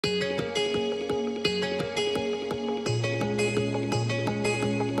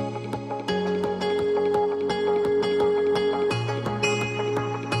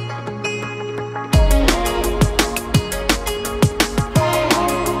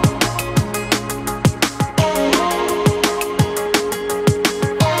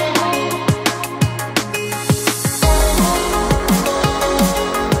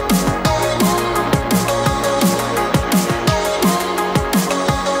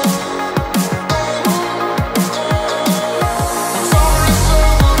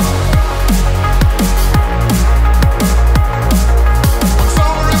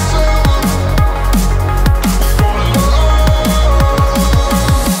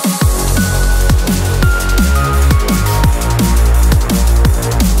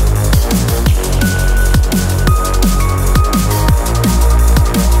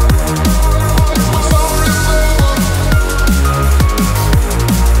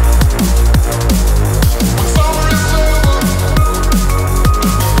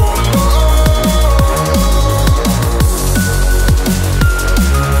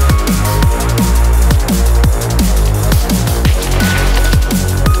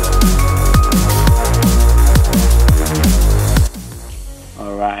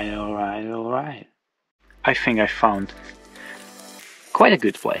I think I found quite a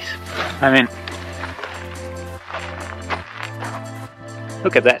good place. I mean,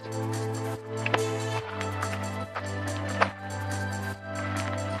 look at that.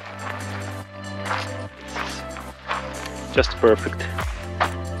 Just perfect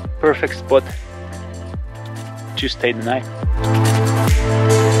spot to stay the night.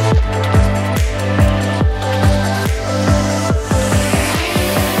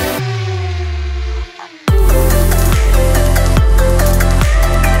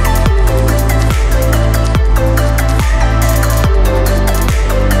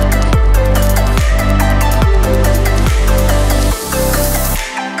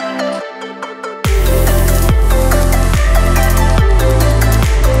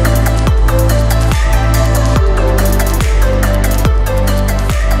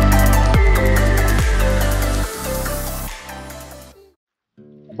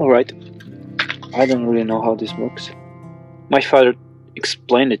 Alright, I don't really know how this works. My father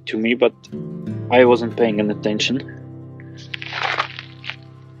explained it to me, but I wasn't paying any attention.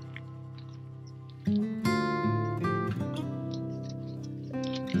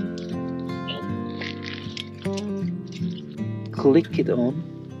 Click it on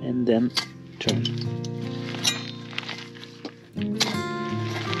and then turn.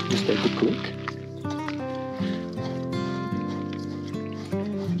 Just take the click.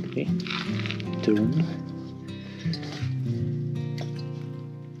 Okay, turn.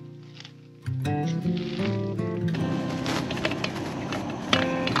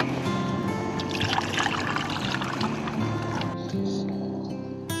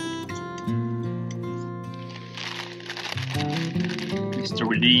 Mr.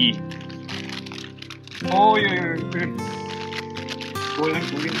 Lee. Oh yeah.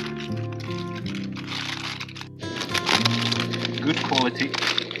 Good quality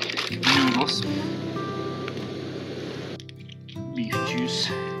noodles, beef juice,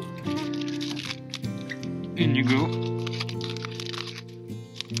 in you go.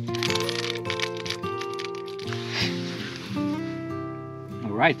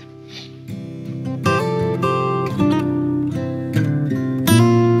 All right.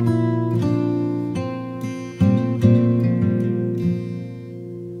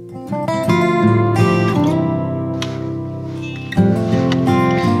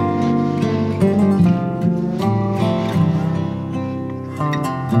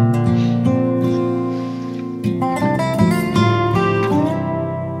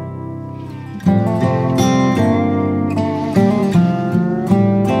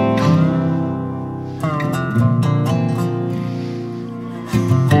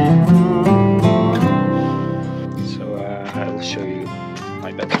 I'll show you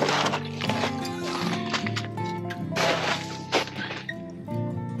my bed.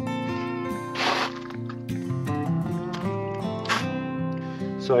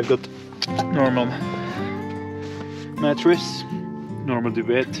 So I've got normal mattress, normal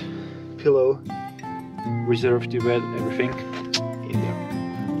duvet, pillow, reserved duvet, everything.